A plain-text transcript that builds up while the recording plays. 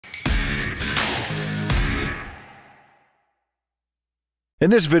In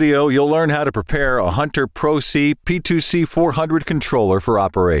this video, you'll learn how to prepare a Hunter Pro-C P2C-400 controller for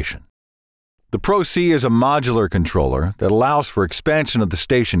operation. The Pro-C is a modular controller that allows for expansion of the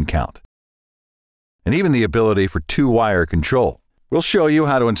station count, and even the ability for two-wire control. We'll show you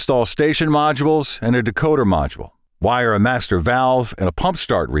how to install station modules and a decoder module, wire a master valve and a pump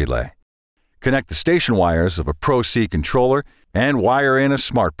start relay, connect the station wires of a Pro-C controller, and wire in a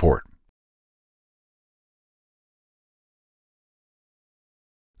smart port.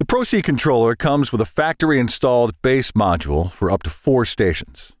 The Pro-C controller comes with a factory-installed base module for up to 4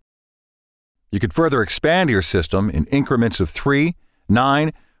 stations. You can further expand your system in increments of 3,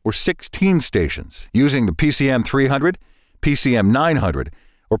 9, or 16 stations using the PCM300, PCM900,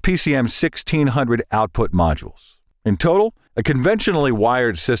 or PCM1600 output modules. In total, a conventionally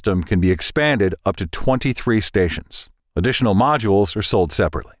wired system can be expanded up to 23 stations. Additional modules are sold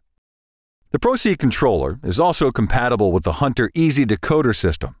separately. The Pro-C controller is also compatible with the Hunter Easy Decoder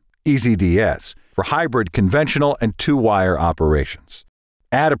System, EasyDS, for hybrid conventional and two-wire operations.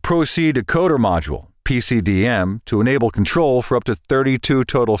 Add a Pro-C decoder module, PCDM, to enable control for up to 32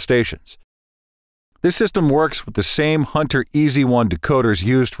 total stations. This system works with the same Hunter Easy One decoders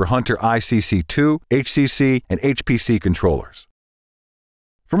used for Hunter ICC2, HCC, and HPC controllers.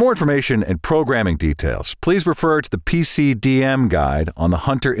 For more information and programming details, please refer to the PCDM guide on the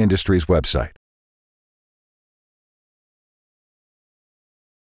Hunter Industries website.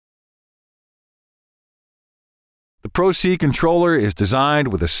 The Pro-C controller is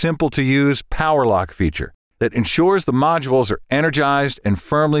designed with a simple-to-use power lock feature that ensures the modules are energized and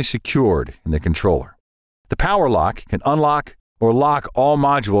firmly secured in the controller. The power lock can unlock or lock all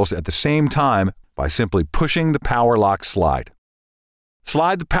modules at the same time by simply pushing the power lock slide.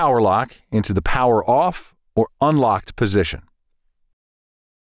 Slide the power lock into the power off or unlocked position.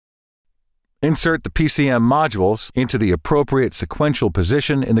 Insert the PCM modules into the appropriate sequential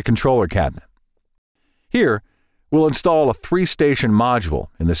position in the controller cabinet. Here, we'll install a 3-station module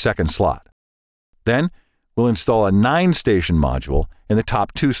in the second slot. Then, we'll install a 9-station module in the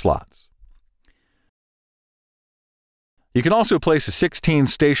top 2 slots. You can also place a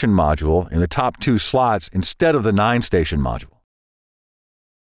 16-station module in the top 2 slots instead of the 9-station module.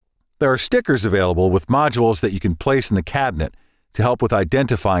 There are stickers available with modules that you can place in the cabinet to help with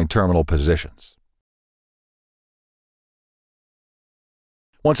identifying terminal positions.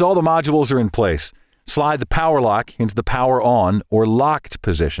 Once all the modules are in place, slide the power lock into the power on or locked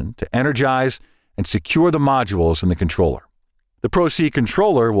position to energize and secure the modules in the controller. The Pro-C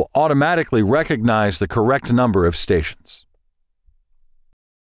controller will automatically recognize the correct number of stations.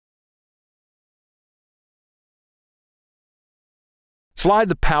 Slide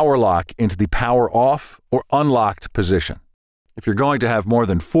the power lock into the power off or unlocked position. If you're going to have more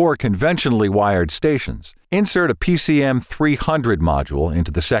than 4 conventionally wired stations, insert a PCM300 module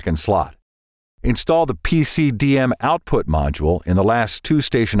into the second slot. Install the PCDM output module in the last 2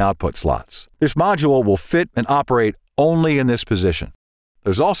 station output slots. This module will fit and operate only in this position.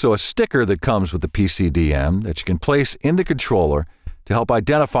 There's also a sticker that comes with the PCDM that you can place in the controller to help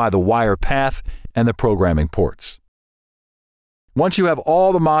identify the wire path and the programming ports. Once you have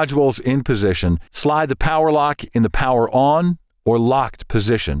all the modules in position, slide the power lock in the power on or locked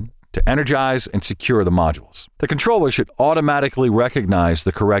position to energize and secure the modules. The controller should automatically recognize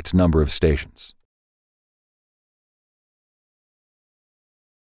the correct number of stations.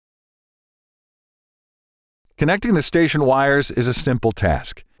 Connecting the station wires is a simple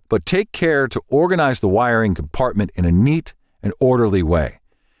task, but take care to organize the wiring compartment in a neat and orderly way.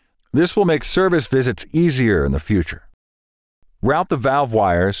 This will make service visits easier in the future. Route the valve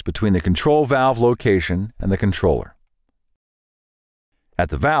wires between the control valve location and the controller. At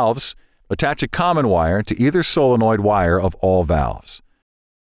the valves, attach a common wire to either solenoid wire of all valves.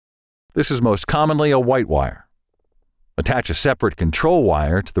 This is most commonly a white wire. Attach a separate control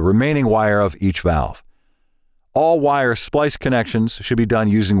wire to the remaining wire of each valve. All wire splice connections should be done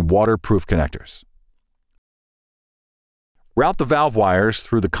using waterproof connectors. Route the valve wires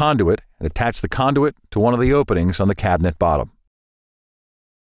through the conduit and attach the conduit to one of the openings on the cabinet bottom.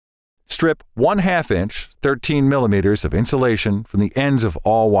 Strip 1/2 inch 13 millimeters of insulation from the ends of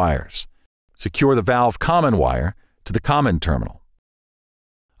all wires. Secure the valve common wire to the common terminal.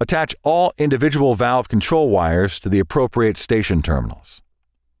 Attach all individual valve control wires to the appropriate station terminals.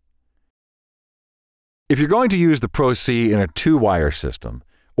 If you're going to use the Pro-C in a 2-wire system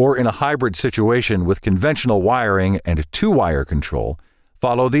or in a hybrid situation with conventional wiring and a 2-wire control,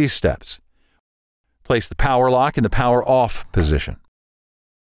 follow these steps. Place the power lock in the power off position.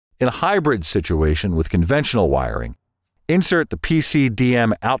 In a hybrid situation with conventional wiring, insert the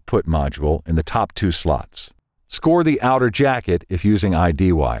PCDM output module in the top 2 slots. Score the outer jacket if using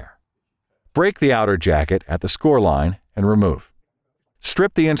ID wire. Break the outer jacket at the score line and remove.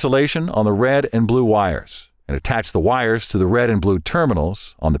 Strip the insulation on the red and blue wires and attach the wires to the red and blue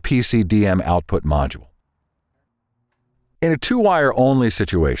terminals on the PCDM output module. In a 2-wire only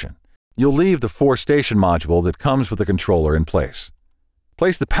situation, you'll leave the 4-station module that comes with the controller in place.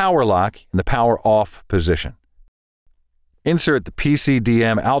 Place the power lock in the power off position. Insert the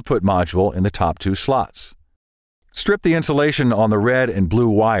PCDM output module in the top 2 slots. Strip the insulation on the red and blue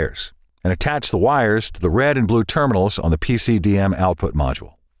wires and attach the wires to the red and blue terminals on the PCDM output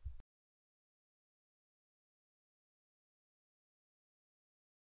module.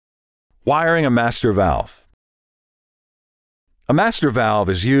 Wiring a master valve. A master valve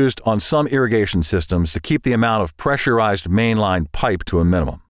is used on some irrigation systems to keep the amount of pressurized mainline pipe to a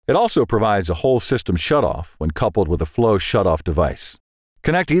minimum. It also provides a whole system shutoff when coupled with a flow shutoff device.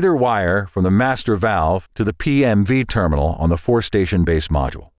 Connect either wire from the master valve to the PMV terminal on the 4-station base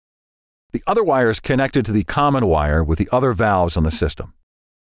module. The other wire is connected to the common wire with the other valves on the system.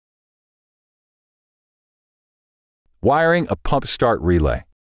 Wiring a pump start relay.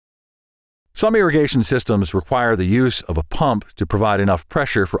 Some irrigation systems require the use of a pump to provide enough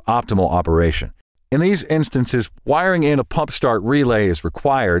pressure for optimal operation. In these instances, wiring in a pump start relay is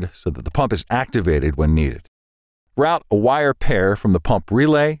required so that the pump is activated when needed. Route a wire pair from the pump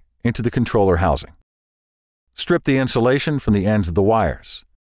relay into the controller housing. Strip the insulation from the ends of the wires.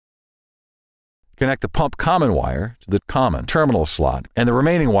 Connect the pump common wire to the common terminal slot and the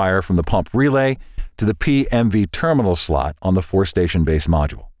remaining wire from the pump relay to the PMV terminal slot on the 4-station base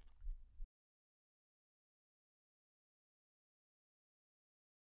module.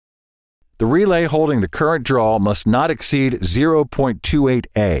 The relay holding the current draw must not exceed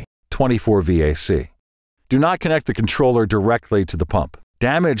 0.28A, 24 VAC. Do not connect the controller directly to the pump.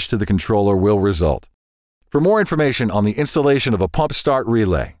 Damage to the controller will result. For more information on the installation of a pump start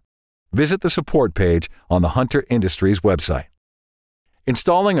relay, visit the support page on the Hunter Industries website.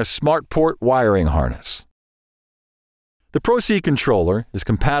 Installing a SmartPort wiring harness. The Pro-C controller is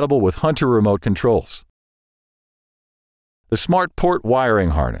compatible with Hunter remote controls. The SmartPort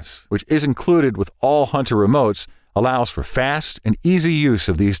wiring harness, which is included with all Hunter remotes, allows for fast and easy use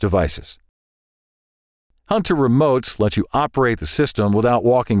of these devices. Hunter remotes let you operate the system without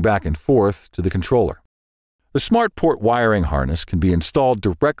walking back and forth to the controller. The SmartPort wiring harness can be installed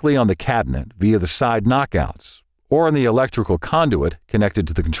directly on the cabinet via the side knockouts or on the electrical conduit connected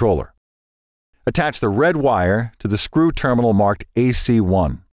to the controller. Attach the red wire to the screw terminal marked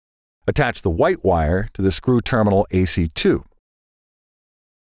AC1. Attach the white wire to the screw terminal AC2.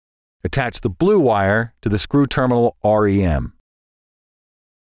 Attach the blue wire to the screw terminal REM.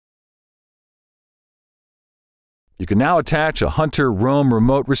 You can now attach a Hunter Roam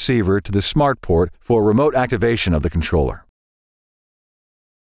remote receiver to the SmartPort for remote activation of the controller.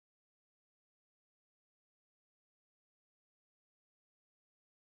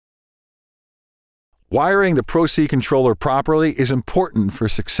 Wiring the Pro-C controller properly is important for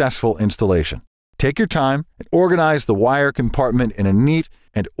successful installation. Take your time and organize the wire compartment in a neat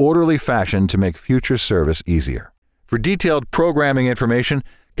and orderly fashion to make future service easier. For detailed programming information,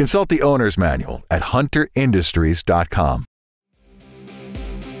 consult the owner's manual at hunterindustries.com.